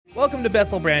Welcome to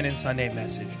Bethel Brandon Sunday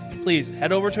Message. Please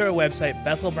head over to our website,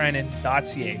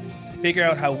 bethelbrandon.ca, to figure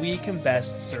out how we can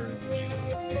best serve you.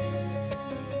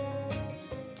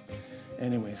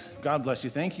 Anyways, God bless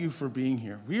you. Thank you for being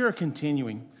here. We are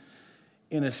continuing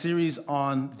in a series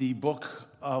on the book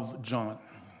of John.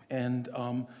 And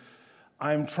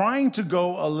I'm trying to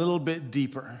go a little bit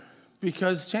deeper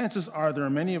because chances are there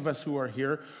are many of us who are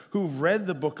here who've read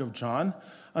the book of John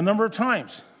a number of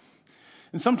times.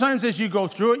 And sometimes as you go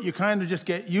through it, you kind of just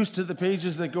get used to the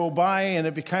pages that go by and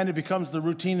it kind of becomes the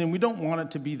routine, and we don't want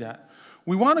it to be that.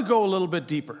 We want to go a little bit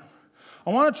deeper.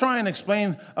 I want to try and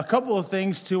explain a couple of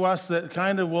things to us that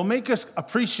kind of will make us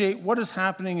appreciate what is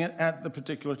happening at the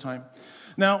particular time.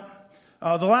 Now,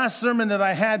 the last sermon that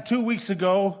I had 2 weeks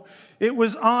ago, it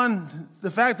was on the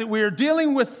fact that we are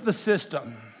dealing with the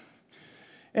system.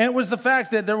 And it was the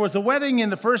fact that there was a wedding in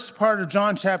the first part of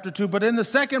John chapter 2, but in the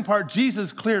second part,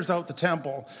 Jesus clears out the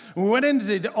temple. And we went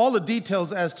into all the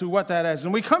details as to what that is.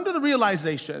 And we come to the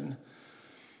realization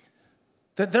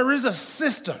that there is a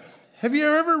system. Have you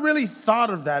ever really thought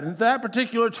of that? At that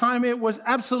particular time, it was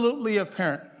absolutely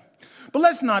apparent. But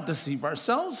let's not deceive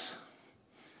ourselves.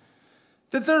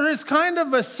 That there is kind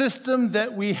of a system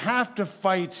that we have to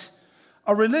fight,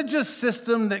 a religious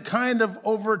system that kind of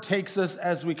overtakes us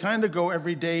as we kind of go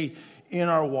every day in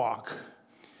our walk.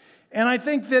 And I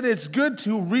think that it's good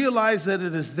to realize that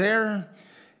it is there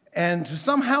and to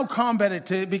somehow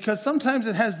combat it, because sometimes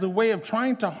it has the way of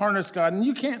trying to harness God, and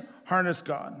you can't harness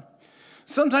God.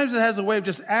 Sometimes it has a way of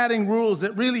just adding rules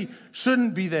that really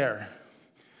shouldn't be there.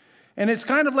 And it's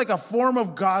kind of like a form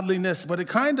of godliness, but it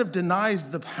kind of denies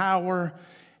the power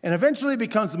and eventually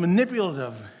becomes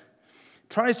manipulative,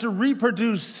 tries to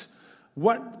reproduce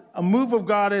what a move of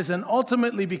God is, and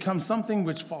ultimately becomes something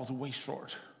which falls way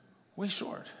short.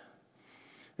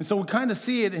 And so we kind of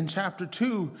see it in chapter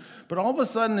 2, but all of a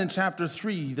sudden in chapter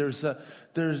 3, there's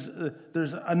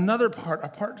another part, a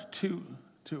part 2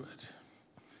 to it.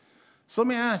 So let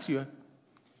me ask you,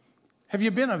 have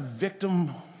you been a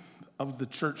victim of the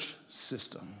church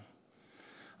system?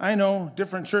 I know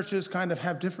different churches kind of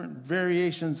have different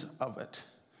variations of it.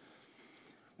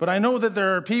 But I know that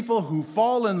there are people who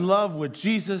fall in love with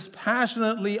Jesus,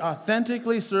 passionately,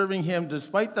 authentically serving him,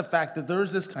 despite the fact that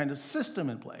there's this kind of system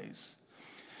in place.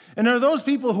 And there are those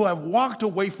people who have walked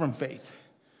away from faith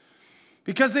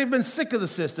because they've been sick of the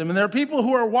system. And there are people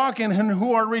who are walking and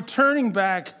who are returning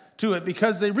back to it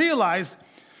because they realize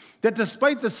that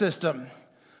despite the system,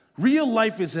 real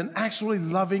life is in actually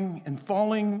loving and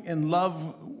falling in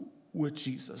love with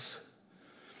Jesus.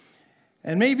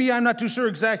 And maybe I'm not too sure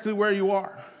exactly where you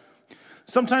are.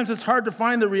 Sometimes it's hard to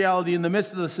find the reality in the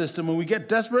midst of the system when we get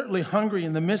desperately hungry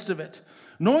in the midst of it,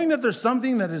 knowing that there's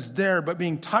something that is there, but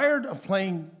being tired of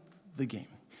playing the game.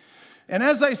 And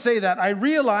as I say that, I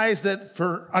realize that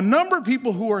for a number of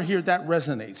people who are here, that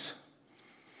resonates.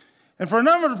 And for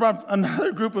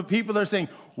another group of people, they're saying,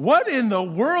 what in the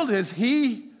world is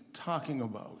he talking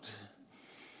about?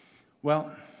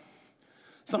 Well,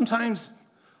 sometimes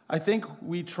I think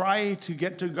we try to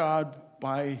get to God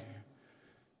by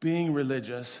being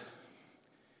religious,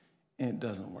 and it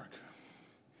doesn't work.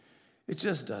 It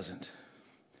just doesn't.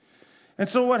 And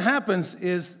so what happens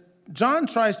is John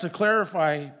tries to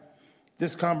clarify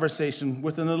this conversation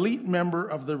with an elite member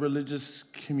of the religious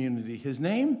community. His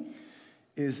name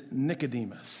is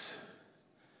Nicodemus.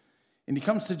 And he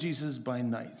comes to Jesus by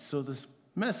night. So this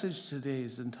message today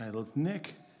is entitled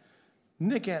Nick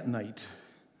at Night.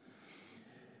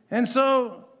 And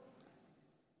so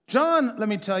John, let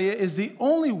me tell you, is the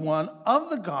only one of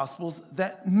the Gospels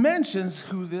that mentions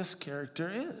who this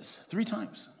character is 3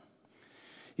 times.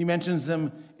 He mentions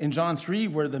them in John 3,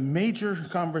 where the major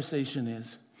conversation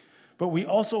is. But we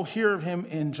also hear of him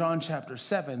in John chapter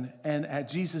 7 and at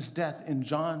Jesus' death in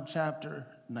John chapter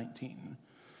 19.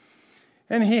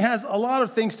 And he has a lot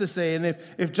of things to say. And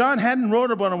if John hadn't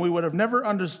wrote about him, we would have never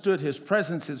understood his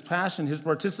presence, his passion, his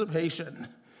participation.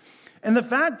 And the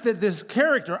fact that this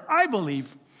character, I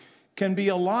believe, can be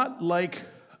a lot like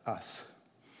us.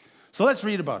 So let's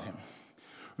read about him.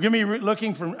 We're going to be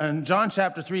looking from John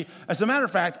chapter 3. As a matter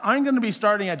of fact, I'm going to be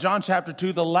starting at John chapter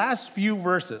 2, the last few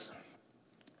verses.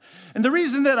 And the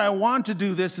reason that I want to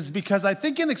do this is because I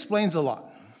think it explains a lot.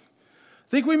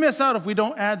 I think we miss out if we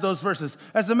don't add those verses.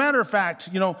 As a matter of fact,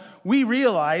 we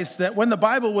realized that when the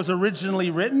Bible was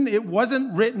originally written, it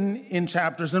wasn't written in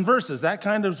chapters and verses. That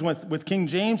kind of was with King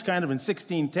James, kind of in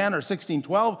 1610 or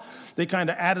 1612. They kind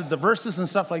of added the verses and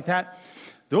stuff like that.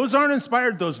 Those aren't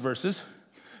inspired, those verses.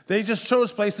 They just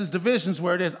chose places, divisions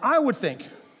where it is. I would think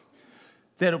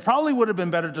that it probably would have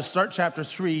been better to start chapter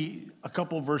 3 a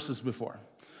couple verses before.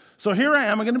 So here I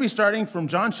am. I'm going to be starting from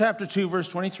John chapter 2, verse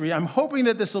 23. I'm hoping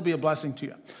that this will be a blessing to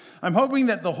you. I'm hoping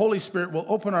that the Holy Spirit will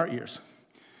open our ears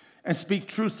and speak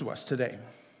truth to us today. It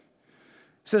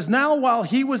says, now while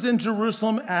he was in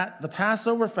Jerusalem at the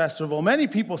Passover festival, many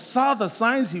people saw the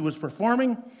signs he was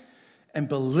performing and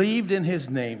believed in his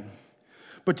name.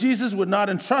 But Jesus would not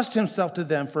entrust himself to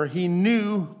them, for he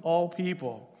knew all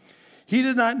people. He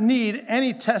did not need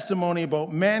any testimony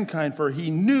about mankind, for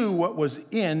he knew what was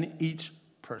in each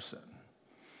person.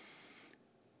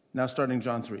 Now starting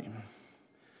John 3.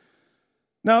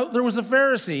 Now there was a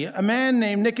Pharisee, a man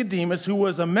named Nicodemus, who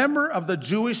was a member of the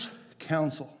Jewish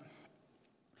council.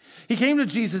 He came to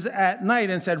Jesus at night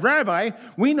and said, Rabbi,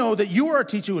 we know that you are a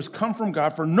teacher who has come from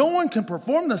God, for no one can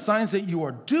perform the signs that you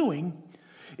are doing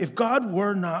if God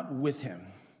were not with him.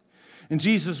 And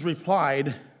Jesus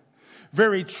replied,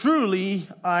 very truly,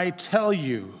 I tell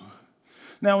you.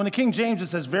 Now, in the King James, it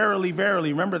says, verily,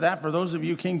 verily. Remember that? For those of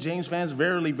you King James fans,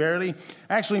 verily, verily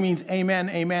actually means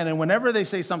amen, amen. And whenever they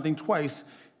say something twice,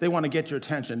 they want to get your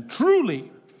attention.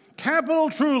 Truly, capital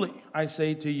truly, I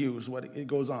say to you, is what it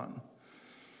goes on.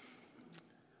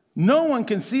 No one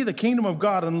can see the kingdom of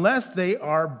God unless they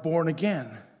are born again.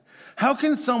 How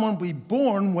can someone be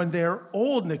born when they're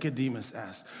old, Nicodemus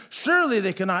asked. Surely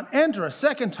they cannot enter a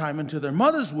second time into their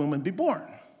mother's womb and be born.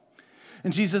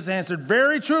 And Jesus answered,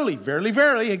 very truly, verily,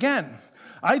 verily, again,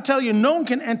 I tell you, no one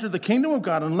can enter the kingdom of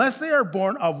God unless they are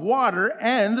born of water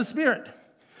and the Spirit.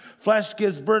 Flesh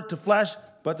gives birth to flesh,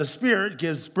 but the Spirit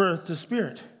gives birth to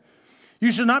spirit.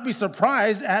 You should not be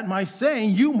surprised at my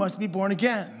saying, you must be born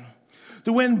again.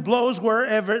 The wind blows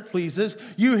wherever it pleases.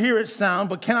 You hear its sound,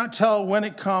 but cannot tell when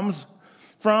it comes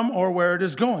from or where it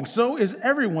is going. So is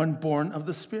everyone born of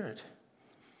the Spirit.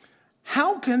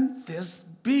 How can this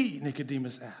be?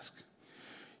 Nicodemus asked.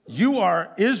 You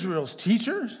are Israel's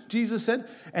teacher, Jesus said,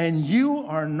 and you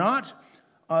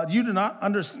do not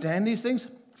understand these things?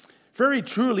 Very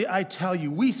truly, I tell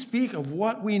you, we speak of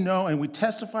what we know and we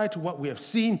testify to what we have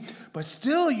seen, but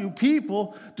still you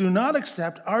people do not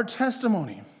accept our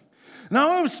testimony.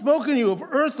 Now I have spoken to you of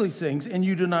earthly things, and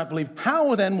you do not believe.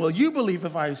 How then will you believe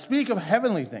if I speak of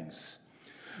heavenly things?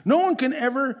 No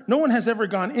one has ever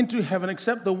gone into heaven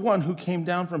except the one who came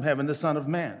down from heaven, the Son of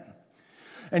Man.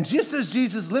 And just as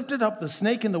Jesus lifted up the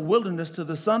snake in the wilderness to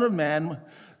the Son of Man,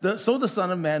 so the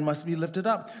Son of Man must be lifted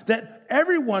up, that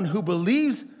everyone who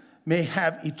believes may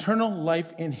have eternal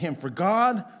life in him. For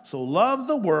God so loved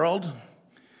the world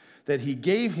that he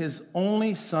gave his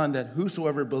only Son, that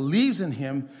whosoever believes in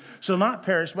him shall not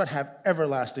perish but have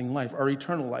everlasting life, or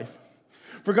eternal life.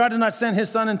 For God did not send his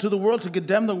Son into the world to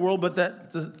condemn the world, but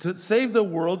to save the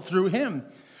world through him.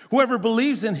 Whoever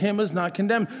believes in him is not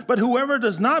condemned, but whoever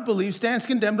does not believe stands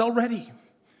condemned already,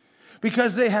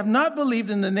 because they have not believed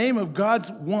in the name of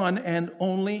God's one and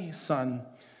only Son.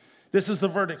 This is the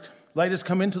verdict. Light has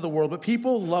come into the world, but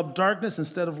people love darkness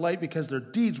instead of light because their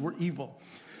deeds were evil.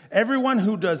 Everyone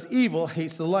who does evil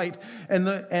hates the light and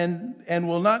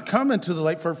will not come into the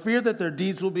light for fear that their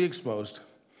deeds will be exposed.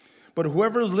 But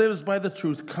whoever lives by the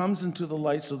truth comes into the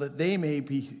light so that they may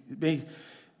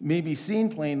be seen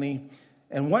plainly,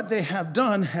 and what they have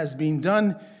done has been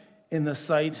done in the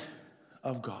sight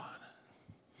of God.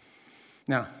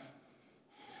 Now,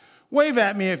 wave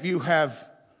at me if you have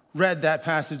read that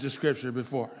passage of Scripture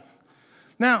before.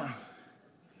 Now,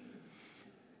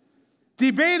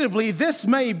 debatably, this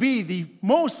may be the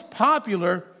most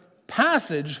popular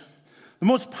passage, the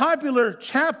most popular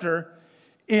chapter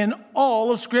in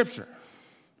all of Scripture.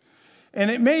 And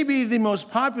it may be the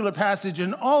most popular passage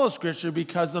in all of Scripture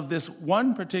because of this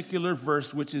one particular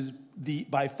verse, which is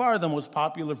by far the most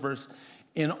popular verse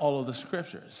in all of the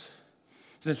Scriptures.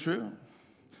 Is that true?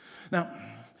 Now,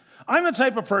 I'm the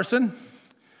type of person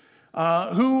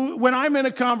who, when I'm in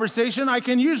a conversation, I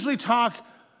can usually talk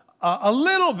a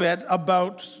little bit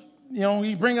about,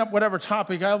 you bring up whatever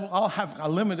topic, I'll have a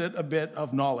limited bit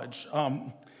of knowledge.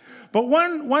 But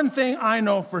one thing I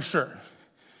know for sure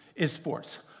is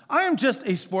sports. I am just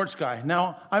a sports guy.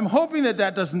 Now, I'm hoping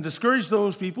that doesn't discourage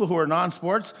those people who are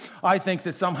non-sports. I think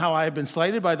that somehow I have been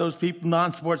slighted by those people,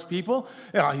 non-sports people.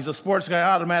 He's a sports guy.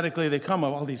 Automatically, they come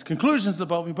up with all these conclusions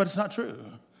about me, but it's not true.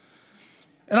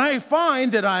 And I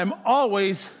find that I'm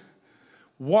always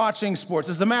watching sports.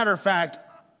 As a matter of fact,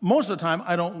 most of the time,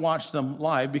 I don't watch them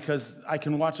live because I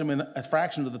can watch them in a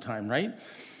fraction of the time, right?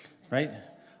 Right?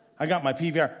 I got my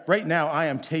PVR. Right now, I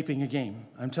am taping a game.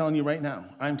 I'm telling you right now,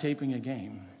 I'm taping a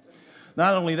game.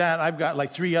 Not only that, I've got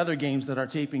like 3 other games that are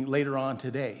taping later on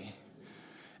today.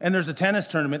 And there's a tennis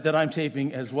tournament that I'm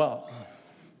taping as well.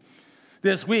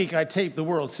 This week, I taped the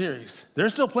World Series. They're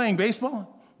still playing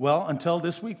baseball? Well, until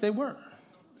this week, they were.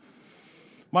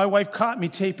 My wife caught me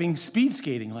taping speed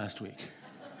skating last week.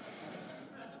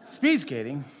 Speed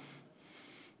skating?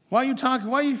 Why are you talking?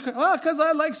 Well, because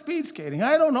I like speed skating.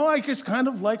 I don't know. I just kind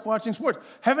of like watching sports.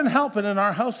 Heaven help it in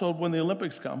our household when the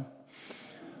Olympics come.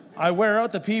 I wear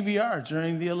out the PVR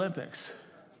during the Olympics.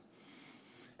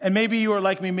 And maybe you are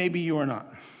like me, maybe you are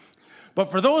not.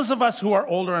 But for those of us who are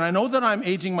older, and I know that I'm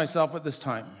aging myself at this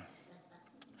time,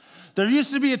 there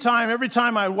used to be a time, every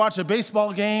time I would watch a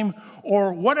baseball game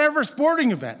or whatever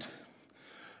sporting event,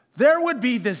 there would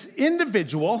be this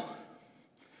individual,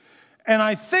 and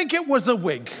I think it was a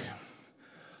wig.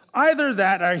 Either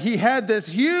that or he had this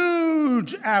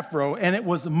huge afro, and it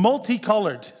was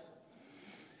multicolored.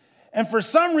 And for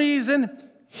some reason,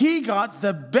 he got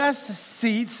the best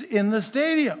seats in the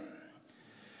stadium.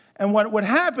 And what would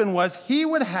happen was he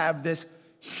would have this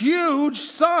huge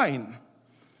sign.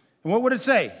 And what would it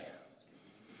say?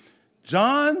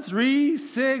 John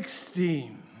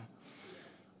 3:16.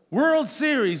 World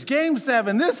Series, Game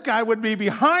 7. This guy would be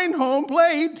behind home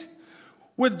plate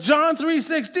with John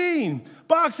 3:16.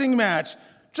 Boxing match,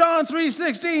 John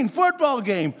 3:16. Football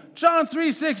game, John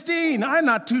 3:16. I'm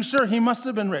not too sure. He must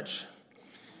have been rich.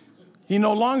 He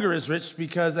no longer is rich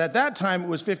because at that time it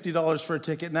was $50 for a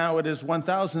ticket. Now it is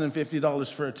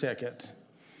 $1,050 for a ticket,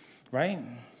 right?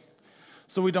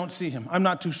 So we don't see him. I'm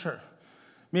not too sure.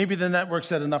 Maybe the network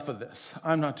said enough of this.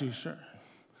 I'm not too sure.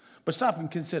 But stop and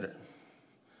consider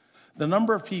the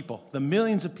number of people, the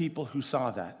millions of people who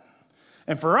saw that.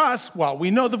 And for us, well, we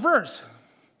know the verse.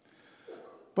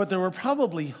 But there were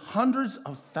probably hundreds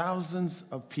of thousands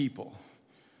of people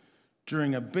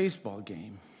during a baseball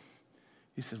game.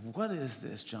 He said, what is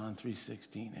this John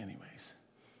 3:16 anyways?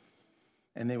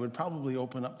 And they would probably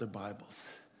open up their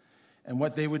Bibles. And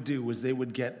what they would do was they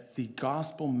would get the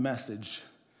gospel message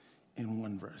in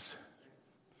one verse.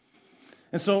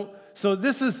 And so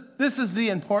this is the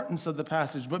importance of the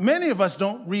passage. But many of us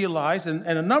don't realize, and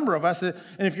a number of us, and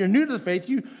if you're new to the faith,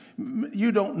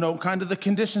 you don't know kind of the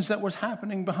conditions that was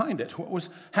happening behind it, what was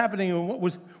happening and what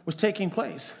was taking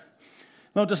place.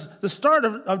 Now, just the start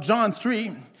of John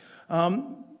 3,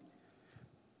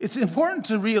 it's important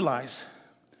to realize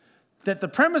that the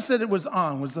premise that it was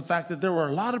on was the fact that there were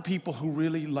a lot of people who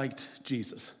really liked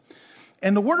Jesus.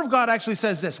 And the Word of God actually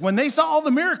says this. When they saw all the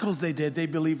miracles they did, they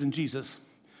believed in Jesus.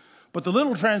 But the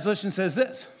little translation says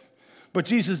this. But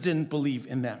Jesus didn't believe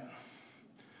in them.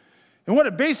 And what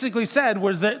it basically said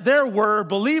was that there were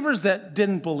believers that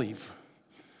didn't believe.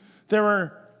 There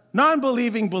were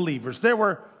non-believing believers. There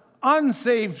were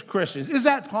unsaved Christians. Is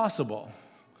that possible?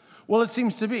 Well, it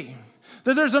seems to be.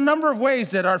 That there's a number of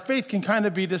ways that our faith can kind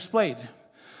of be displayed.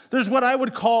 There's what I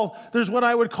would call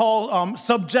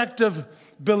subjective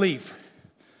belief.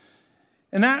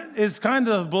 And that is kind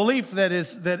of a belief that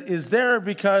is there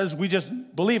because we just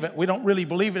believe it. We don't really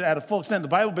believe it at a full extent. The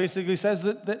Bible basically says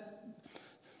that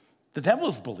the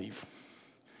devils believe.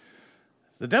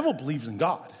 The devil believes in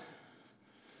God.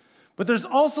 But there's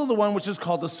also the one which is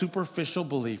called the superficial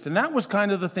belief. And that was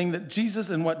kind of the thing that Jesus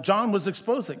and what John was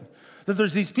exposing. That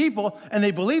there's these people and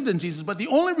they believed in Jesus, but the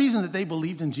only reason that they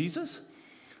believed in Jesus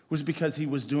was because he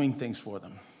was doing things for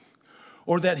them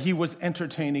or that he was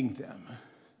entertaining them.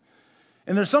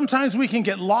 And there's sometimes we can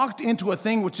get locked into a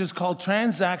thing which is called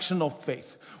transactional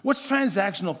faith. What's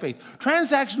transactional faith?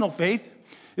 Transactional faith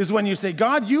is when you say,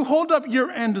 God, you hold up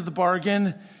your end of the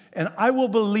bargain and I will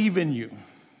believe in you.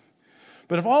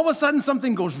 But if all of a sudden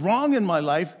something goes wrong in my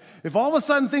life, if all of a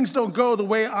sudden things don't go the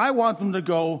way I want them to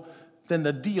go, then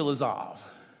the deal is off.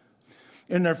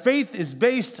 And their faith is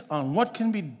based on what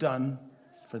can be done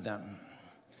for them.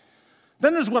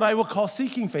 Then there's what I will call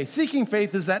seeking faith. Seeking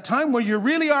faith is that time where you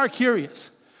really are curious.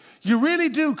 You really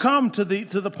do come to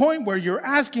the point where you're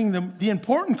asking them the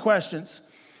important questions.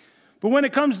 But when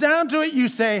it comes down to it, you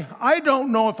say, I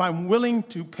don't know if I'm willing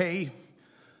to pay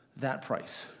that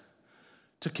price,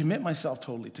 to commit myself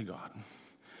totally to God.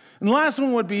 And the last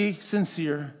one would be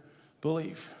sincere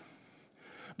belief.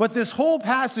 But this whole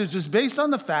passage is based on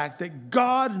the fact that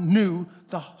God knew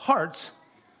the hearts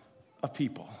of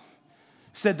people.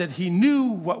 He said that he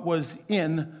knew what was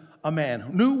in a man,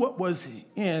 knew what was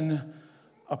in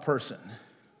a person.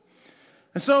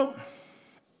 And so,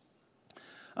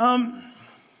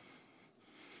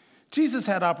 Jesus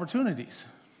had opportunities,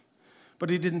 but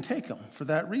he didn't take them for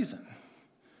that reason.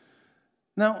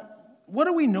 Now, what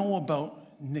do we know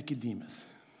about Nicodemus?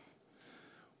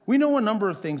 We know a number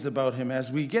of things about him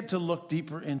as we get to look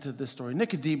deeper into this story.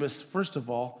 Nicodemus, first of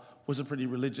all, was a pretty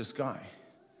religious guy.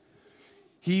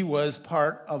 He was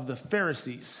part of the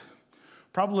Pharisees,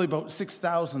 probably about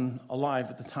 6,000 alive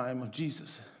at the time of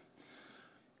Jesus.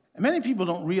 And many people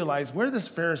don't realize where this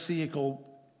Pharisaical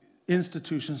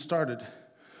institution started.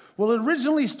 Well, it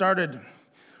originally started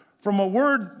from a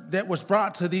word that was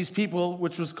brought to these people,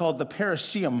 which was called the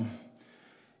Parashim.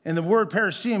 And the word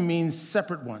Parashim means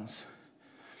separate ones.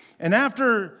 And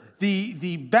after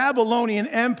the Babylonian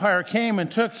Empire came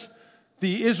and took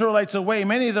the Israelites away,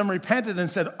 many of them repented and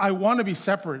said, I want to be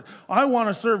separate. I want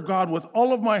to serve God with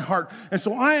all of my heart. And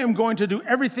so I am going to do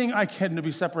everything I can to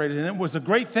be separated. And it was a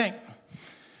great thing.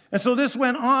 And so this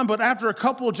went on, but after a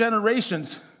couple of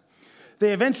generations,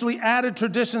 they eventually added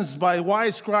traditions by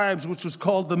wise scribes, which was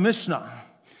called the Mishnah.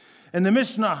 And the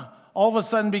Mishnah all of a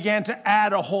sudden began to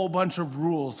add a whole bunch of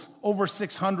rules, over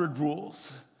 600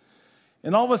 rules.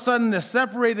 And all of a sudden, the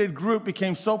separated group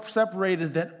became so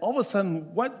separated that all of a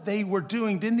sudden what they were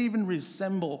doing didn't even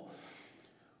resemble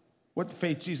what the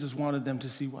faith Jesus wanted them to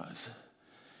see was.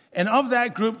 And of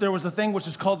that group, there was a thing which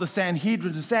is called the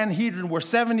Sanhedrin. The Sanhedrin were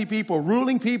 70 people,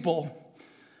 ruling people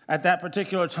at that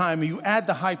particular time. You add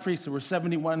the high priest, there were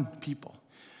 71 people.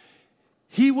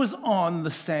 He was on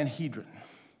the Sanhedrin.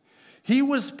 He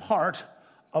was part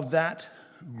of that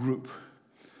group.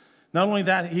 Not only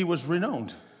that, he was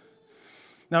renowned.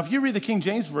 Now, if you read the King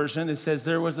James Version, it says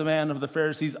there was a man of the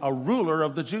Pharisees, a ruler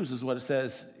of the Jews, is what it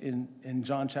says in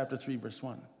John chapter 3, verse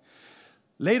 1.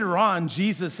 Later on,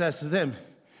 Jesus says to them,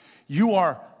 you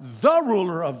are the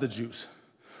ruler of the Jews.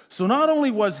 So not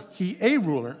only was he a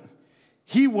ruler,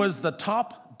 he was the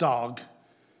top dog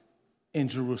in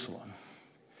Jerusalem.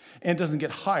 And it doesn't get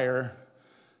higher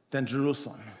than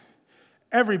Jerusalem.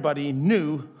 Everybody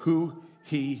knew who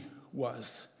he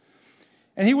was.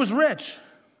 And he was rich.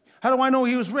 How do I know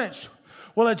he was rich?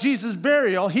 Well, at Jesus'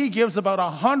 burial, he gives about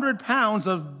 100 pounds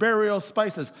of burial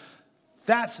spices.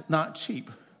 That's not cheap.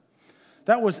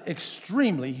 That was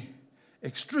extremely,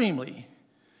 extremely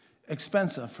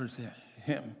expensive for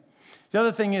him. The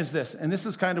other thing is this, and this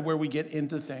is kind of where we get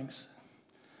into things.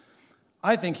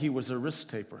 I think he was a risk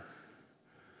taker.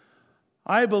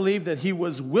 I believe that he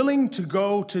was willing to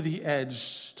go to the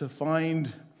edge to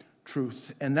find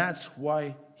truth, and that's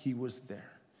why he was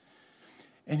there.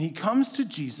 And he comes to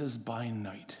Jesus by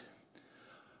night.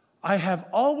 I have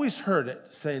always heard it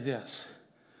say this.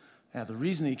 Now, the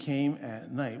reason he came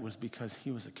at night was because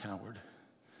he was a coward.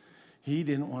 He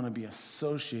didn't want to be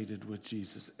associated with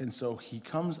Jesus, and so he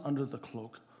comes under the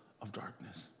cloak of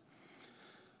darkness.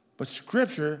 But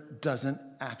Scripture doesn't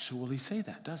actually say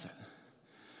that, does it?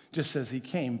 It just says he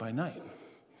came by night.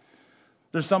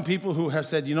 There's some people who have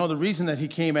said, the reason that he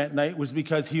came at night was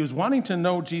because he was wanting to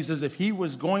know Jesus if he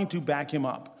was going to back him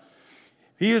up.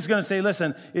 He was going to say,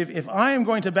 listen, if I am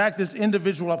going to back this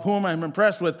individual up whom I'm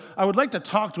impressed with, I would like to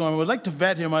talk to him. I would like to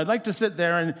vet him. I'd like to sit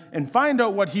there and find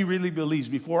out what he really believes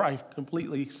before I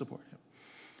completely support him.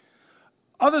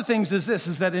 Other things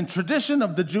is that in tradition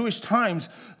of the Jewish times,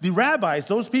 the rabbis,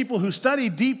 those people who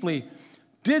studied deeply,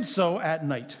 did so at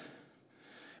night.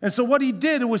 And so what he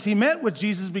did was he met with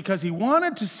Jesus because he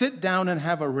wanted to sit down and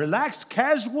have a relaxed,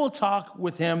 casual talk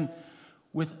with him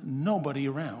with nobody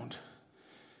around.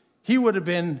 He would have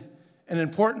been an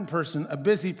important person, a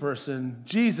busy person.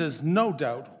 Jesus, no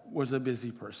doubt, was a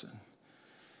busy person.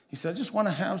 He said, I just want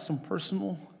to have some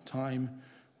personal time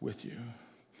with you.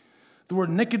 The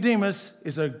word Nicodemus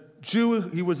is a Jew.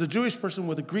 He was a Jewish person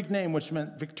with a Greek name, which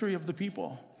meant victory of the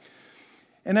people.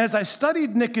 And as I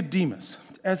studied Nicodemus,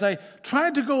 as I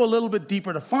tried to go a little bit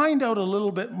deeper to find out a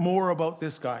little bit more about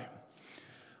this guy,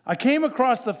 I came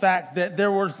across the fact that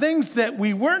there were things that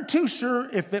we weren't too sure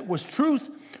if it was truth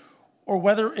or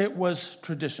whether it was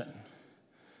tradition.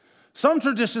 Some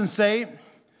traditions say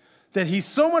that he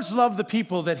so much loved the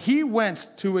people that he went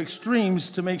to extremes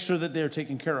to make sure that they were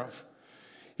taken care of.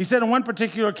 He said in one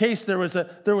particular case, there was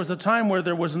a time where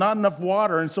there was not enough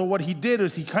water, and so what he did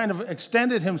is he kind of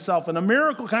extended himself, and a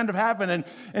miracle kind of happened,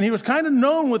 and he was kind of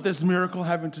known with this miracle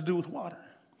having to do with water.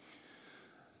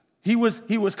 He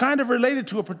was kind of related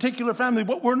to a particular family,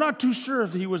 but we're not too sure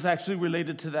if he was actually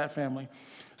related to that family.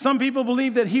 Some people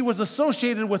believe that he was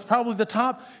associated with probably the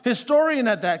top historian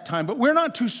at that time, but we're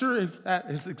not too sure if that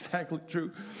is exactly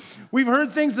true. We've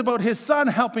heard things about his son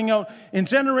helping out in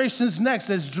generations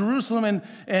next as Jerusalem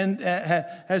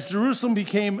as Jerusalem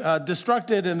became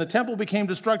destructed and the temple became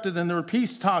destructed and there were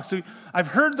peace talks. So I've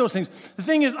heard those things. The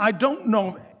thing is, I don't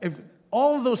know if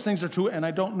all of those things are true, and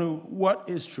I don't know what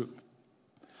is true.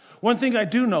 One thing I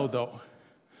do know, though,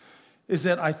 is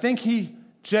that I think he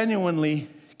genuinely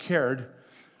cared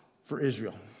for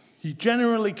Israel. He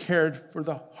genuinely cared for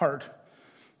the heart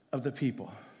of the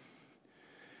people.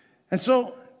 And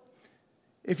so,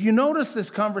 if you notice, this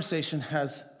conversation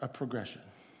has a progression.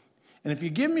 And if you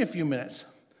give me a few minutes,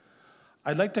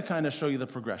 I'd like to kind of show you the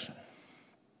progression.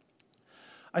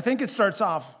 I think it starts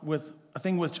off with a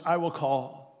thing which I will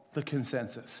call the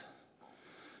consensus.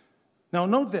 Now,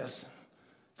 note this.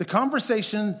 The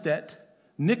conversation that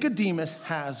Nicodemus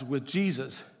has with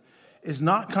Jesus is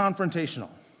not confrontational.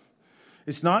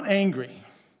 It's not angry.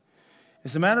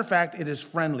 As a matter of fact, it is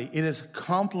friendly. It is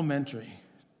complimentary.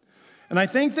 And I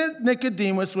think that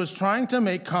Nicodemus was trying to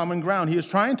make common ground. He was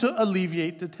trying to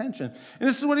alleviate the tension. And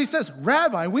this is what he says,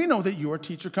 Rabbi, we know that your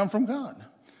teacher come from God.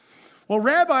 Well,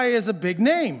 Rabbi is a big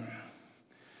name.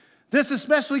 This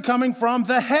especially coming from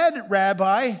the head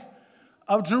rabbi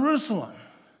of Jerusalem.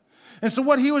 And so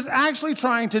what he was actually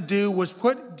trying to do was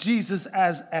put Jesus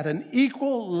as at an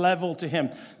equal level to him.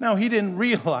 Now, he didn't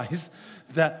realize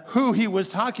that who he was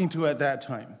talking to at that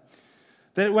time,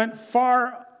 that it went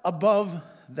far above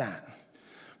that.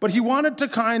 But he wanted to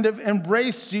kind of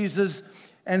embrace Jesus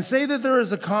and say that there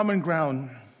is a common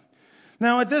ground.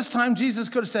 Now, at this time, Jesus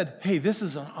could have said, hey, this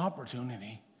is an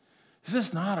opportunity. Is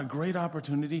this not a great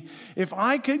opportunity? If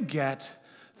I could get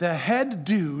the head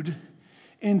dude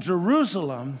in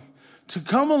Jerusalem to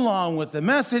come along with the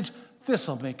message, this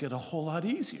will make it a whole lot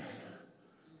easier.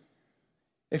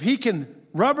 If he can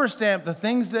rubber stamp the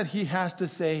things that he has to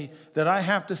say, that I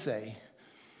have to say,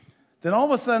 then all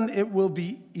of a sudden it will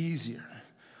be easier.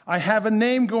 I have a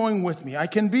name going with me. I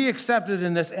can be accepted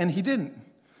in this, and he didn't.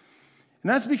 And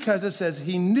that's because it says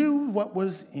he knew what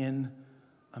was in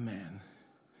a man.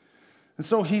 And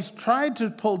so he's tried to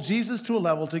pull Jesus to a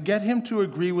level to get him to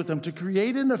agree with him, to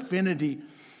create an affinity.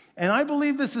 And I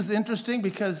believe this is interesting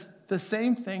because the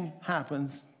same thing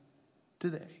happens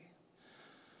today.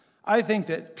 I think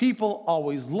that people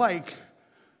always like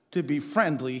to be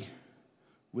friendly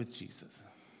with Jesus.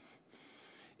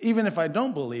 Even if I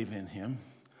don't believe in him,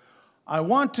 I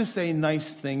want to say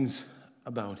nice things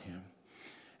about him.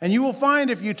 And you will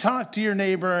find if you talk to your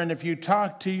neighbor and if you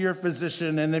talk to your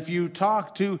physician and if you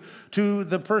talk to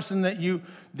the person that you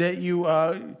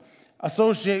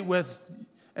associate with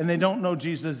and they don't know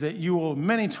Jesus, that you will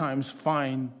many times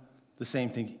find the same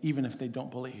thing, even if they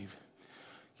don't believe.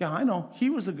 Yeah, I know,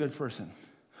 he was a good person.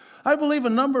 I believe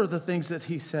a number of the things that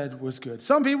he said was good.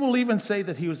 Some people even say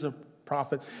that he was a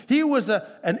prophet. He was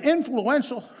an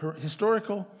influential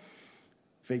historical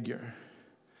figure.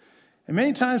 And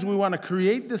many times we want to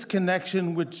create this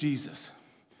connection with Jesus.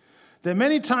 That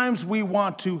many times we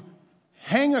want to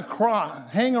hang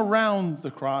around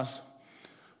the cross,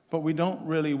 but we don't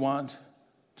really want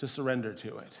to surrender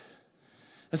to it.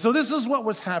 And so this is what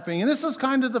was happening. And this is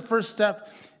kind of the first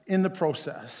step in the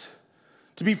process.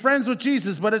 To be friends with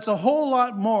Jesus, but it's a whole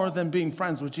lot more than being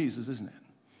friends with Jesus, isn't it?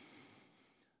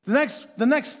 The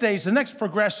next stage, the next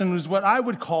progression is what I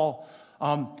would call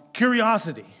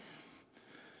curiosity.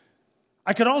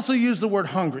 I could also use the word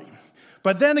hungry.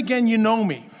 But then again, you know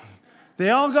me. They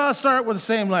all got to start with the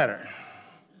same letter.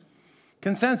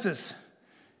 Consensus.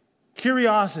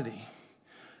 Curiosity.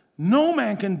 No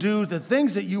man can do the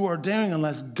things that you are doing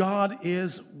unless God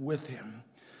is with him.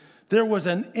 There was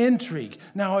an intrigue.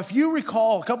 Now, if you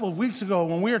recall a couple of weeks ago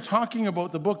when we were talking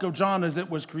about the book of John as it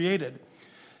was created,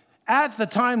 at the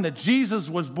time that Jesus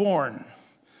was born,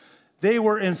 they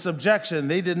were in subjection.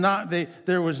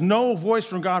 There was no voice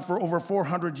from God for over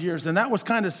 400 years. And that was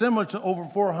kind of similar to over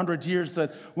 400 years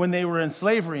that when they were in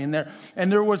slavery. And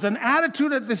there was an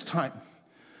attitude at this time,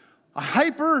 a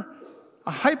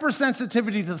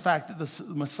hypersensitivity to the fact that the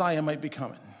Messiah might be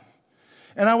coming.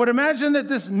 And I would imagine that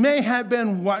this may have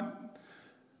been what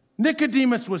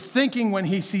Nicodemus was thinking when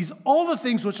he sees all the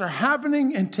things which are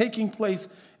happening and taking place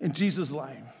in Jesus'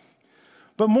 life.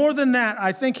 But more than that,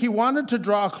 I think he wanted to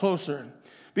draw closer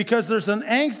because there's an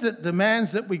angst that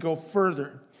demands that we go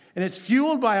further. And it's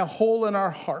fueled by a hole in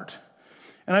our heart.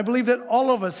 And I believe that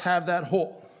all of us have that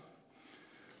hole.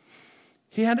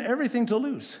 He had everything to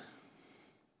lose.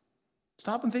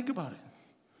 Stop and think about it.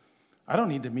 I don't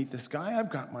need to meet this guy. I've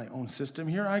got my own system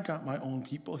here. I got my own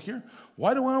people here.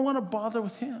 Why do I want to bother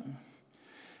with him?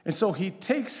 And so he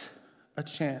takes a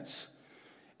chance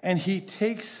and he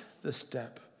takes the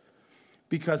step.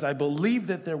 Because I believe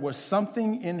that there was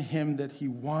something in him that he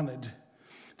wanted,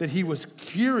 that he was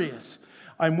curious.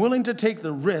 I'm willing to take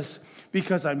the risk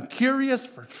because I'm curious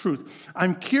for truth.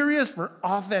 I'm curious for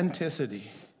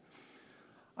authenticity.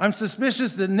 I'm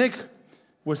suspicious that Nick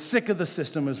was sick of the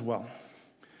system as well.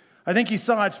 I think he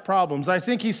saw its problems. I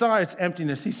think he saw its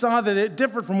emptiness. He saw that it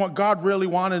differed from what God really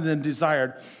wanted and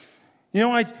desired. You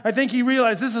know, I think he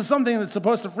realized this is something that's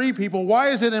supposed to free people.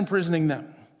 Why is it imprisoning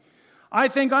them? I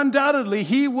think undoubtedly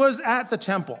he was at the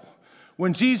temple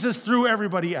when Jesus threw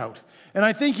everybody out. And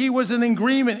I think he was in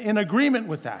agreement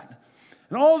with that.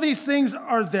 And all these things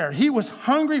are there. He was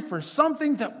hungry for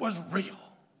something that was real.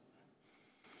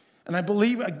 And I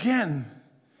believe, again,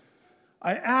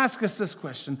 I ask us this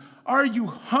question. Are you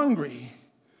hungry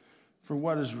for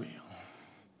what is real?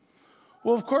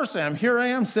 Well, of course I am. Here I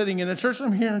am sitting in a church.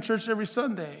 I'm here in church every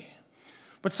Sunday.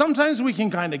 But sometimes we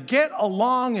can kind of get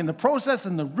along in the process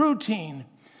and the routine,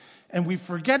 and we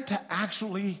forget to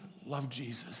actually love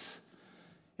Jesus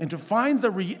and to find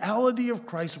the reality of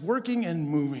Christ working and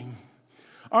moving.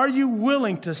 Are you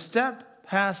willing to step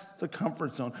past the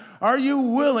comfort zone? Are you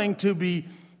willing to be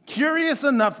curious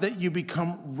enough that you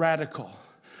become radical?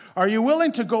 Are you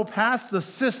willing to go past the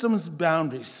system's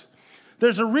boundaries?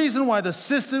 There's a reason why the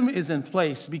system is in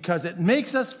place, because it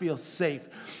makes us feel safe.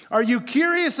 Are you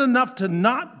curious enough to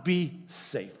not be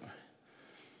safe?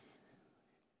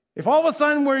 If all of a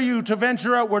sudden were you to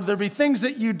venture out, would there be things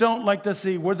that you don't like to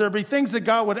see? Would there be things that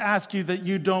God would ask you that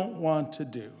you don't want to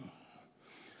do?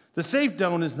 The safe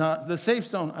zone is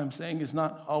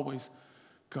not always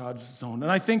God's zone.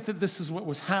 And I think that this is what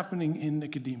was happening in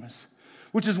Nicodemus,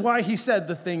 which is why he said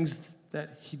the things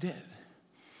that he did.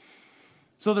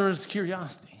 So there is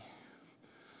curiosity.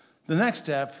 The next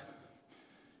step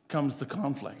comes the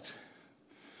conflict.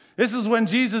 This is when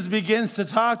Jesus begins to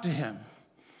talk to him.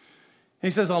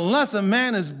 He says, unless a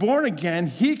man is born again,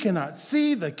 he cannot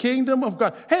see the kingdom of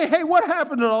God. Hey, what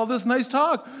happened to all this nice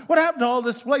talk? What happened to all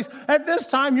this place? At this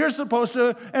time, you're supposed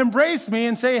to embrace me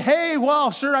and say, hey,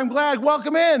 well, sure, I'm glad,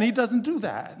 welcome in. He doesn't do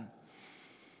that.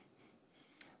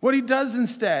 What he does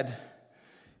instead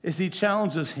is he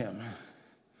challenges him.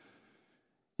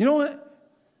 You know what?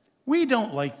 We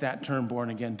don't like that term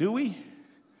born again, do we?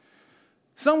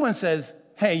 Someone says,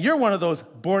 hey, you're one of those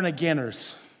born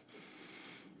againers.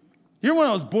 You're one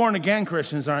of those born again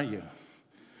Christians, aren't you?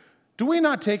 Do we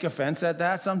not take offense at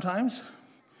that sometimes?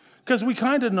 Because we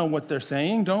kind of know what they're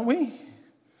saying, don't we?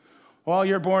 Well,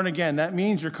 you're born again. That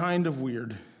means you're kind of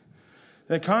weird.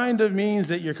 That kind of means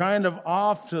that you're kind of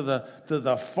off to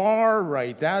the far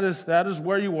right. That is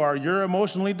where you are. You're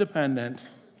emotionally dependent.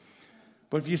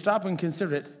 But if you stop and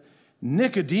consider it,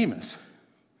 Nicodemus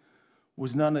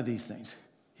was none of these things.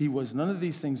 He was none of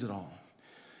these things at all.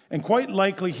 And quite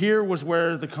likely here was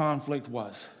where the conflict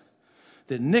was.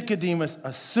 That Nicodemus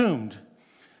assumed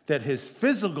that his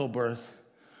physical birth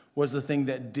was the thing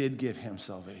that did give him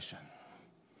salvation.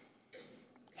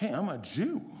 Hey, I'm a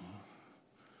Jew.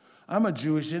 I'm a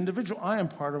Jewish individual. I am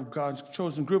part of God's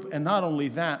chosen group. And not only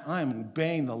that, I am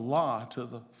obeying the law to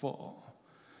the full.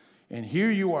 And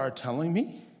here you are telling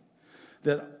me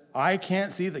that I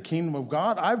can't see the kingdom of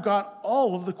God? I've got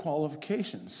all of the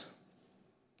qualifications.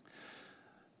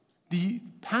 The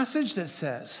passage that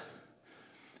says,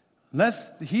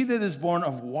 lest he that is born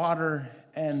of water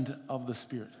and of the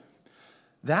Spirit,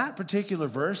 that particular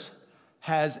verse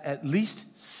has at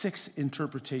least 6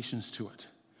 interpretations to it.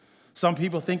 Some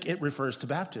people think it refers to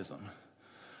baptism.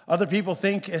 Other people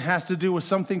think it has to do with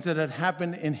some things that had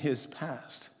happened in his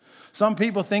past. Some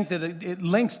people think that it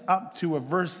links up to a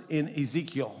verse in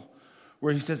Ezekiel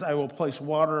where he says, I will place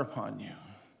water upon you.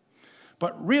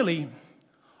 But really,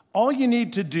 all you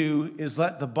need to do is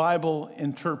let the Bible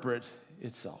interpret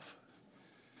itself.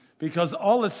 Because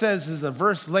all it says is a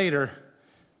verse later,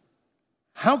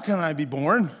 how can I be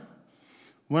born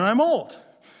when I'm old?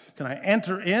 Can I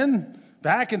enter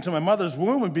back into my mother's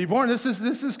womb and be born? This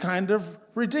is kind of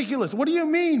ridiculous. What do you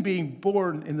mean being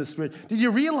born in the Spirit? Did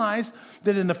you realize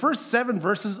that in the first 7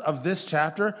 verses of this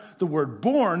chapter, the word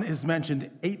born is mentioned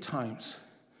 8 times?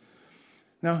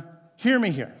 Now, hear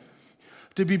me here.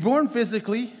 To be born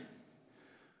physically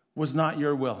was not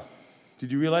your will.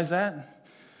 Did you realize that? It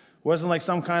wasn't like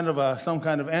some kind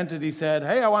of entity said,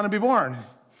 hey, I want to be born.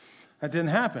 That didn't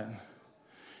happen.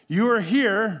 You are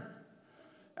here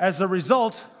as a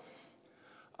result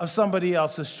of somebody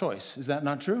else's choice. Is that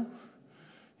not true?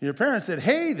 Your parents said,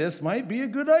 hey, this might be a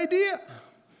good idea.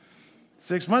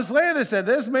 6 months later, they said,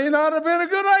 this may not have been a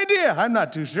good idea. I'm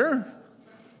not too sure.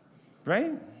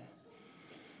 Right?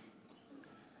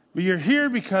 But you're here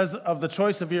because of the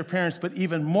choice of your parents, but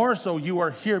even more so, you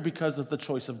are here because of the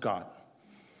choice of God.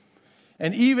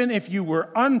 And even if you were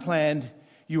unplanned,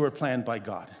 you were planned by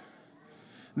God.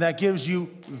 And that gives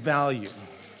you value.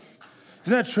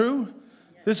 Isn't that true?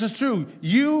 This is true.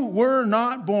 You were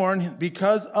not born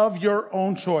because of your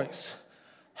own choice.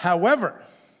 However,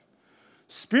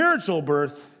 spiritual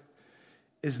birth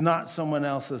is not someone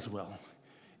else's will.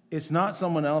 It's not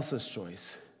someone else's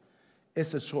choice.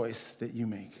 It's a choice that you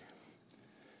make.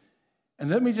 And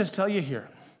let me just tell you here,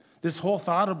 this whole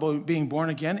thought about being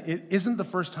born again, it isn't the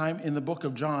first time in the book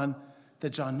of John that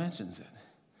John mentions it.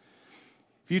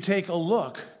 If you take a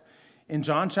look in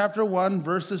John chapter 1,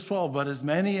 verses 12, but as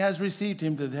many as received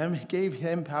him, to them gave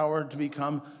him power to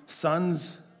become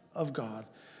sons of God,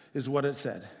 is what it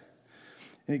said.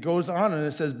 And it goes on and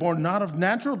it says, born not of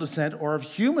natural descent or of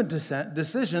human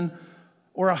decision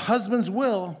or a husband's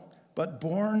will, but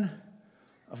born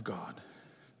of God.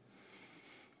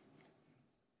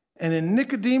 And in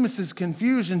Nicodemus'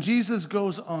 confusion, Jesus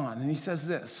goes on and he says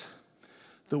this,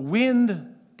 the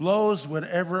wind blows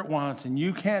whatever it wants, and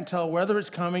you can't tell whether it's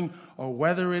coming or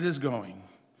whether it is going.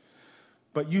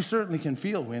 But you certainly can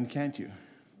feel wind, can't you?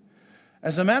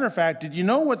 As a matter of fact, did you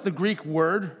know what the Greek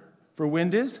word for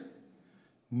wind is?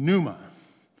 Pneuma.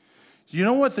 Do you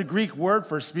know what the Greek word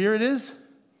for spirit is?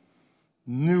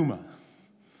 Pneuma.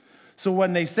 So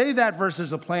when they say that verse,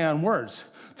 there's a play on words.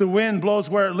 The wind blows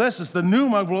where it listens. The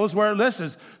pneuma blows where it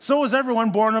listens. So is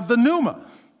everyone born of the pneuma.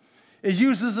 It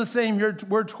uses the same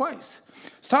word twice.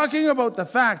 It's talking about the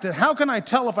fact that how can I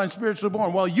tell if I'm spiritually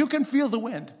born? Well, you can feel the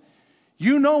wind.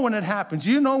 You know when it happens.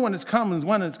 You know when it's coming,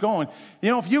 when it's going.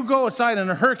 You know, if you go outside in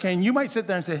a hurricane, you might sit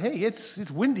there and say, hey, it's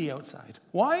windy outside.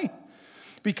 Why?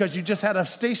 Because you just had a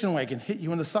station wagon hit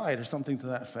you in the side or something to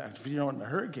that effect, if you're in a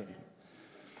hurricane.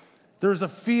 There's a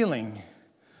feeling.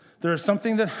 There's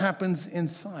something that happens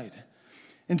inside.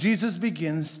 And Jesus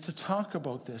begins to talk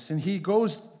about this, and he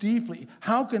goes deeply.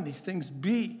 How can these things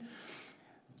be?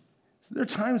 So there are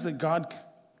times that God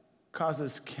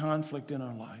causes conflict in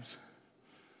our lives.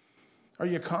 Are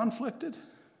you conflicted?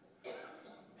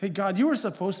 Hey, God, you were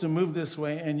supposed to move this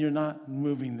way, and you're not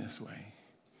moving this way.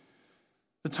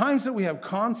 The times that we have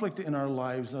conflict in our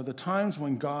lives are the times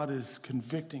when God is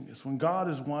convicting us, when God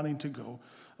is wanting to go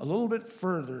a little bit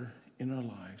further in our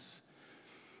lives.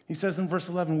 He says in verse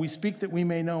 11, we speak that we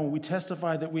may know, we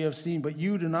testify that we have seen, but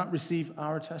you do not receive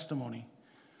our testimony.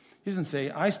 He doesn't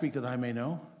say, I speak that I may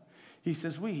know. He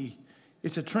says we.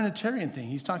 It's a Trinitarian thing.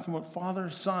 He's talking about Father,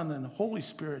 Son, and Holy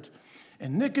Spirit.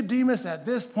 And Nicodemus at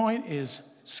this point is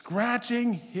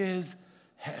scratching his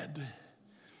head.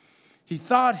 He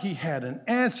thought he had an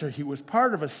answer. He was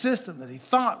part of a system that he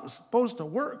thought was supposed to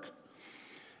work.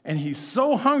 And he's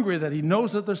so hungry that he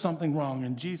knows that there's something wrong.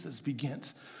 And Jesus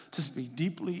begins to speak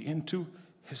deeply into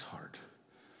his heart.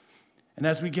 And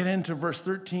as we get into verse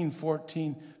 13,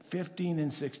 14, 15,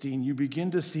 and 16, you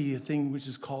begin to see a thing which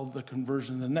is called the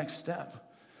conversion, the next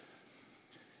step.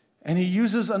 And he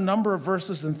uses a number of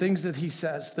verses and things that he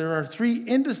says. There are three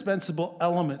indispensable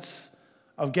elements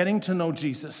of getting to know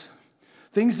Jesus,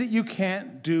 things that you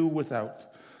can't do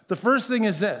without. The first thing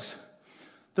is this.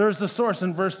 There's the source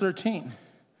in verse 13.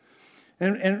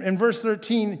 And in verse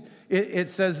 13, it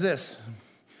says this.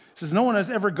 It says, no one has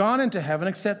ever gone into heaven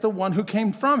except the one who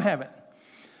came from heaven.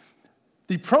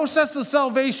 The process of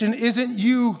salvation isn't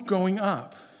you going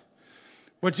up.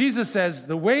 What Jesus says,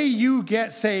 the way you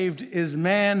get saved is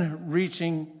man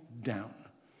reaching down.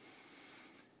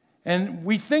 And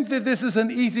we think that this is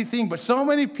an easy thing, but so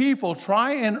many people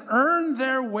try and earn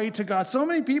their way to God. So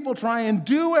many people try and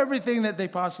do everything that they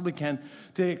possibly can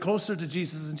to get closer to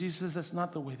Jesus. And Jesus says that's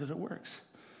not the way that it works.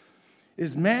 It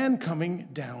is man coming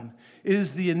down. It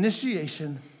is the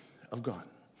initiation of God.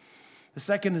 The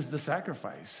second is the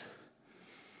sacrifice.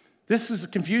 This is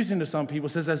confusing to some people.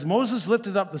 It says, as Moses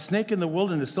lifted up the snake in the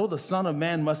wilderness, so the Son of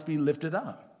Man must be lifted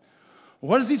up.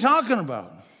 What is he talking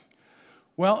about?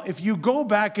 Well, if you go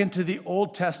back into the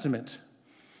Old Testament,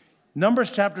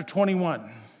 Numbers chapter 21,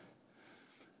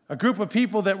 a group of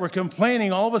people that were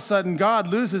complaining, all of a sudden God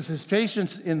loses his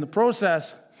patience in the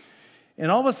process,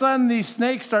 and all of a sudden these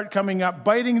snakes start coming up,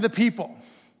 biting the people.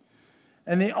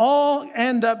 And they all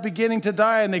end up beginning to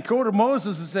die, and they go to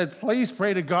Moses and said, please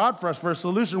pray to God for us for a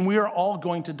solution. We are all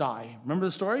going to die. Remember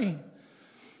the story?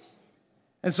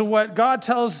 And so what God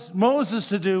tells Moses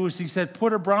to do is he said,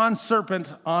 put a bronze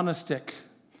serpent on a stick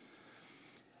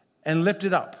and lift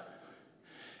it up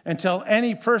and tell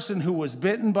any person who was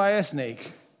bitten by a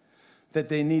snake that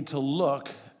they need to look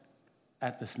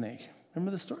at the snake. Remember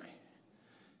the story?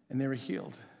 And they were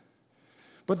healed.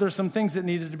 But there's some things that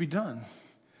needed to be done.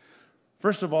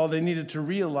 First of all, they needed to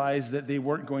realize that they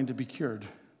weren't going to be cured,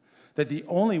 that the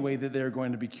only way that they were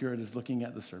going to be cured is looking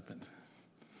at the serpent.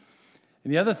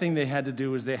 And the other thing they had to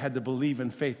do is they had to believe in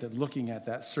faith that looking at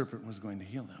that serpent was going to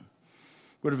heal them.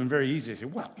 It would have been very easy to say,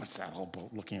 well, what's that all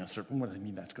about looking at a serpent? What do they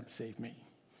mean that's going to save me?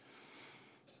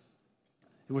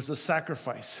 It was the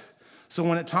sacrifice. So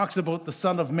when it talks about the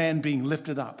Son of Man being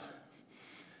lifted up,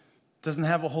 it doesn't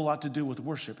have a whole lot to do with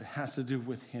worship. It has to do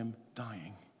with him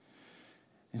dying.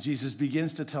 And Jesus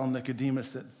begins to tell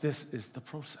Nicodemus that this is the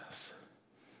process.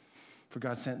 For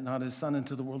God sent not his Son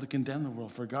into the world to condemn the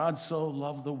world. For God so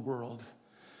loved the world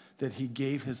that he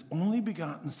gave his only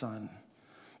begotten Son.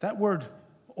 That word,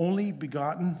 only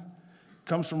begotten,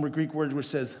 comes from a Greek word which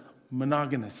says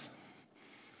monogenes.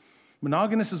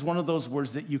 Monogenes is one of those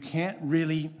words that you can't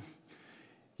really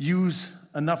use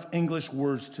enough English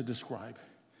words to describe.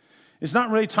 It's not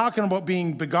really talking about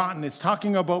being begotten. It's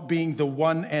talking about being the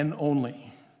one and only.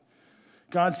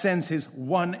 God sends his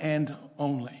one and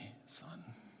only Son.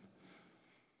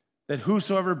 That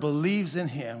whosoever believes in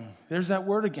him, there's that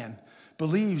word again,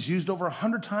 believes, used over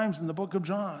 100 times in the book of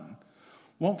John,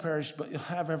 won't perish, but you'll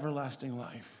have everlasting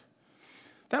life.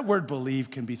 That word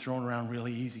believe can be thrown around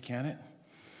really easy, can't it?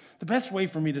 The best way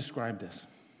for me to describe this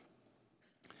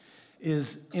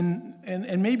is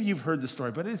and maybe you've heard the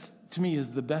story, but it to me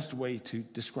is the best way to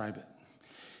describe it.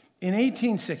 In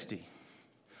 1860,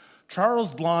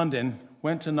 Charles Blondin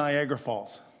went to Niagara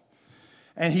Falls,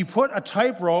 and he put a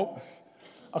tightrope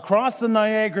across the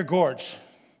Niagara Gorge,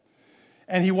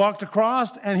 and he walked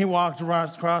across, and he walked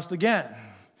across again.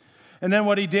 And then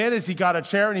what he did is he got a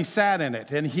chair and he sat in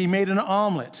it, and he made an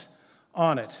omelet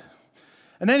on it.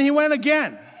 And then he went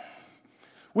again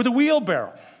with a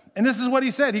wheelbarrow. And this is what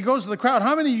he said. He goes to the crowd,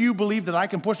 how many of you believe that I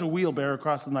can push a wheelbarrow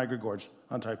across the Niagara Gorge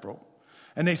on tightrope?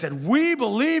 And they said, we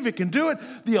believe it can do it.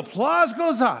 The applause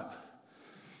goes up.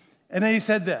 And then he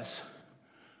said this,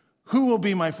 who will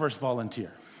be my first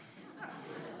volunteer?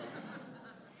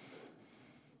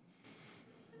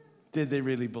 Did they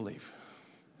really believe?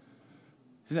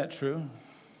 Is that true?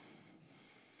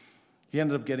 He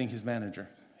ended up getting his manager.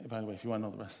 By the way, if you want to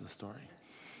know the rest of the story.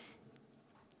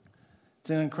 It's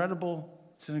an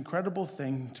incredible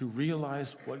thing to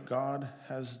realize what God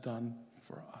has done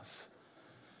for us.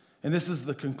 And this is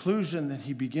the conclusion that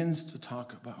he begins to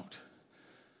talk about.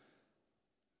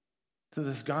 To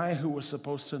this guy who was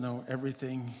supposed to know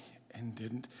everything and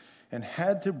didn't, and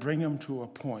had to bring him to a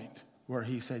point where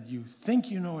he said, you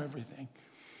think you know everything,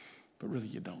 but really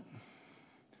you don't.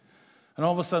 And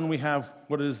all of a sudden we have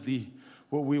what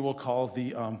we will call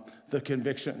the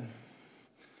conviction.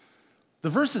 The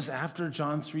verses after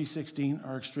John 3:16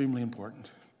 are extremely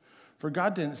important. For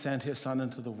God didn't send his Son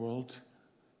into the world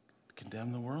to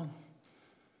condemn the world,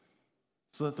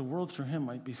 so that the world through him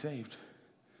might be saved.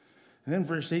 And then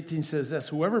verse 18 says this,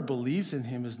 whoever believes in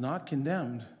him is not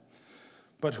condemned,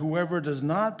 but whoever does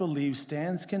not believe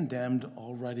stands condemned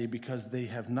already, because they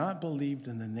have not believed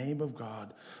in the name of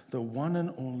God, the one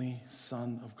and only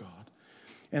Son of God.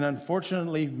 And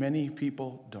unfortunately, many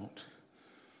people don't.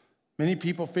 Many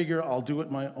people figure, I'll do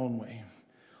it my own way.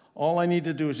 All I need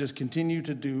to do is just continue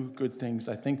to do good things.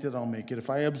 I think that I'll make it. If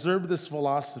I observe this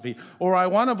philosophy, or I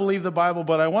want to believe the Bible,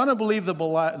 but I want to believe the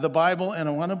Bible, and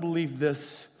I want to believe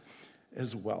this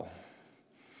as well.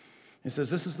 It says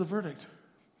this is the verdict.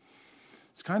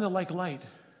 It's kind of like light.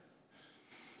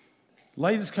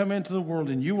 Light has come into the world,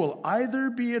 and you will either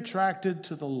be attracted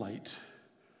to the light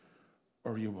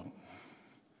or you won't.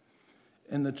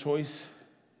 And the choice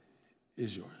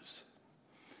is yours.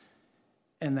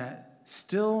 And that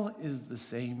still is the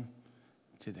same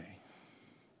today.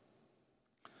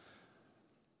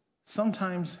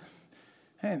 Sometimes,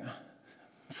 and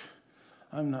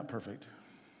I'm not perfect,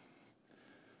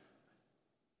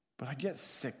 but I get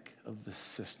sick of the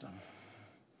system.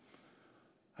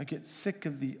 I get sick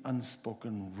of the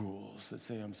unspoken rules that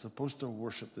say I'm supposed to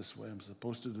worship this way, I'm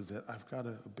supposed to do that. I've got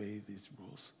to obey these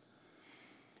rules.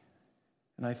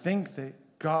 And I think that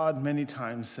God many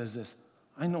times says this,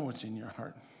 I know what's in your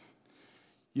heart.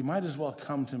 You might as well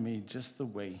come to me just the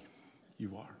way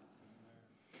you are.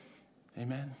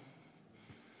 Amen?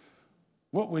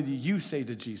 What would you say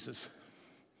to Jesus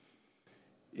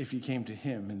if you came to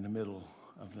him in the middle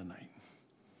of the night?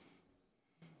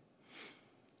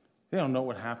 They don't know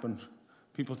what happened.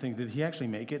 People think, did he actually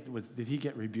make it? Did he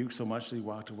get rebuked so much that he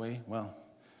walked away? Well,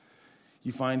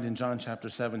 you find in John chapter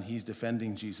 7, he's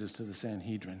defending Jesus to the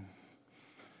Sanhedrin.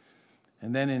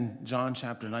 And then in John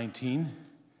chapter 19,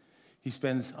 he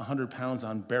spends 100 pounds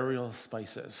on burial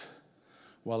spices.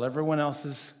 While everyone else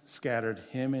is scattered,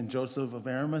 him and Joseph of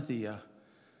Arimathea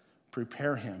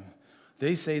prepare him.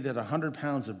 They say that 100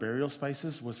 pounds of burial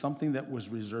spices was something that was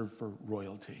reserved for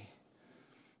royalty.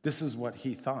 This is what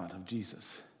he thought of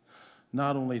Jesus.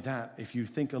 Not only that, if you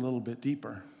think a little bit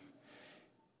deeper,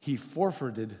 he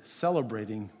forfeited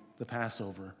celebrating the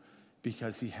Passover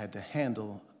because he had to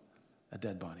handle a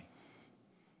dead body.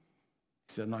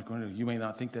 He said, I'm not going to. You may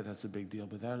not think that that's a big deal,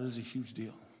 but that is a huge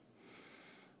deal.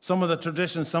 Some of the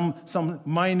traditions, some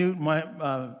minute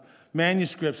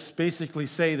manuscripts basically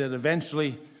say that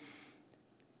eventually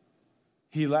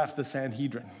he left the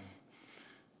Sanhedrin.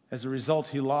 As a result,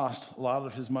 he lost a lot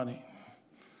of his money.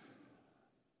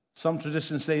 Some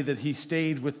traditions say that he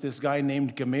stayed with this guy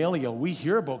named Gamaliel. We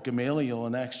hear about Gamaliel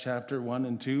in Acts chapter 1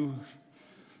 and 2.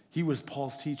 He was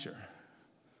Paul's teacher.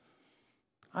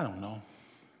 I don't know.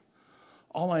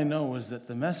 All I know is that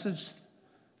the message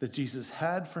that Jesus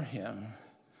had for him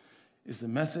is the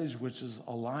message which is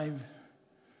alive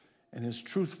and is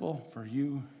truthful for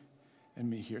you and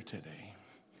me here today.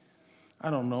 I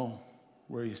don't know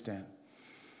where you stand.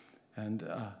 And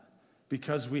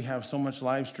because we have so much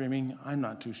live streaming, I'm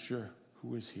not too sure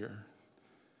who is here.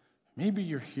 Maybe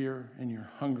you're here and you're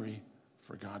hungry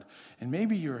for God. And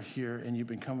maybe you're here and you've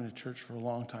been coming to church for a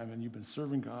long time and you've been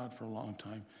serving God for a long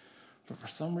time. But for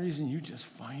some reason, you just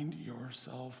find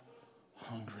yourself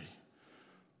hungry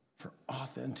for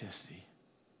authenticity,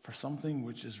 for something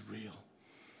which is real.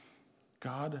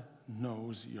 God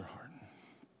knows your heart.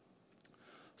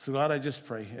 So God, I just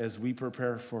pray as we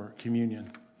prepare for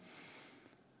communion,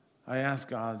 I ask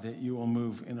God that you will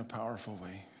move in a powerful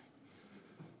way.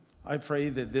 I pray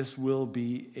that this will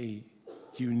be a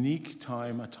unique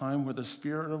time, a time where the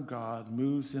Spirit of God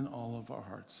moves in all of our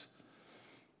hearts.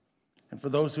 And for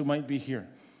those who might be here,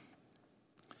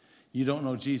 you don't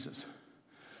know Jesus.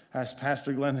 As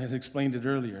Pastor Glenn had explained it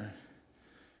earlier,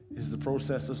 is the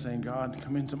process of saying, God,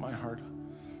 come into my heart.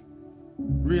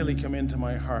 Really come into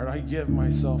my heart. I give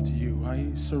myself to you.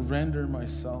 I surrender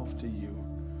myself to you.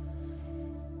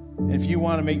 If you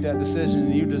want to make that decision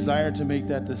and you desire to make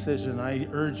that decision, I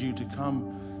urge you to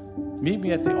come meet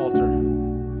me at the altar.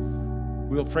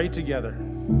 We'll pray together.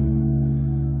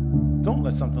 Don't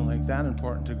let something like that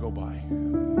important to go by.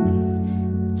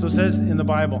 So it says in the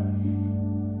Bible,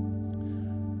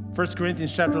 1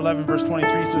 Corinthians chapter 11, verse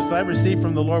 23 says, I received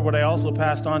from the Lord what I also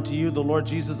passed on to you. The Lord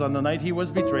Jesus, on the night he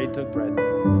was betrayed, took bread.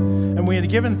 And when he had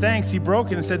given thanks, he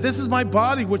broke it and said, this is my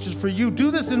body, which is for you. Do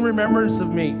this in remembrance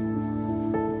of me.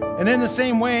 And in the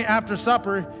same way, after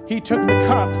supper, he took the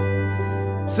cup,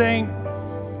 saying,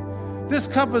 this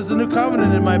cup is the new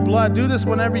covenant in my blood. Do this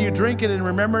whenever you drink it in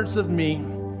remembrance of me.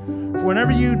 For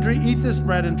whenever you eat this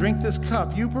bread and drink this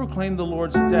cup, you proclaim the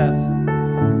Lord's death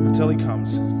until he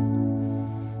comes.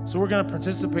 So we're going to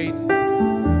participate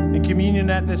in communion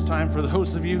at this time. For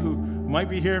those of you who might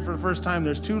be here for the first time,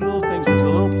 there's two little things. There's a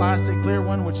little plastic clear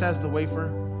one, which has the wafer.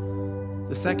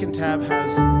 The second tab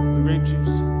has the grape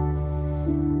juice.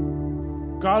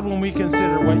 God, when we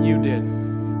consider what you did,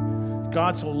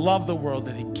 God so loved the world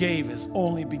that he gave his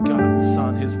only begotten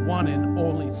Son, his one and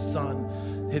only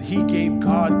Son, that he gave.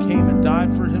 God came and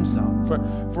died for himself,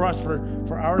 for us,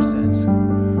 for our sins.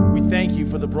 We thank you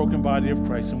for the broken body of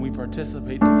Christ, and we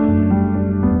participate together.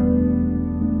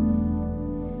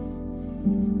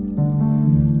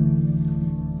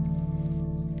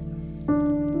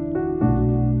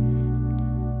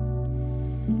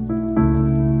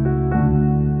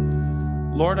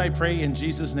 Lord, I pray in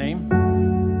Jesus' name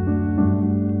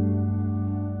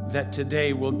that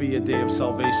today will be a day of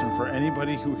salvation for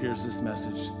anybody who hears this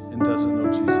message and doesn't know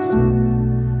Jesus.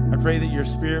 I pray that your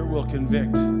Spirit will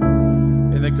convict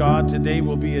and that, God, today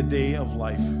will be a day of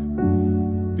life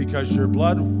because your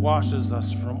blood washes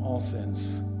us from all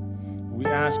sins. We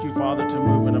ask you, Father, to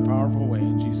move in a powerful way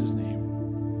in Jesus' name.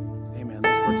 Amen.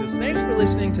 Let's participate. Thanks for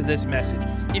listening to this message.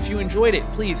 If you enjoyed it,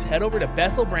 please head over to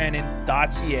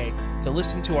bethelbrandon.ca to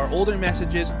listen to our older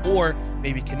messages or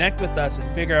maybe connect with us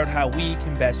and figure out how we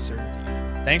can best serve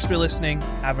you. Thanks for listening.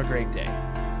 Have a great day.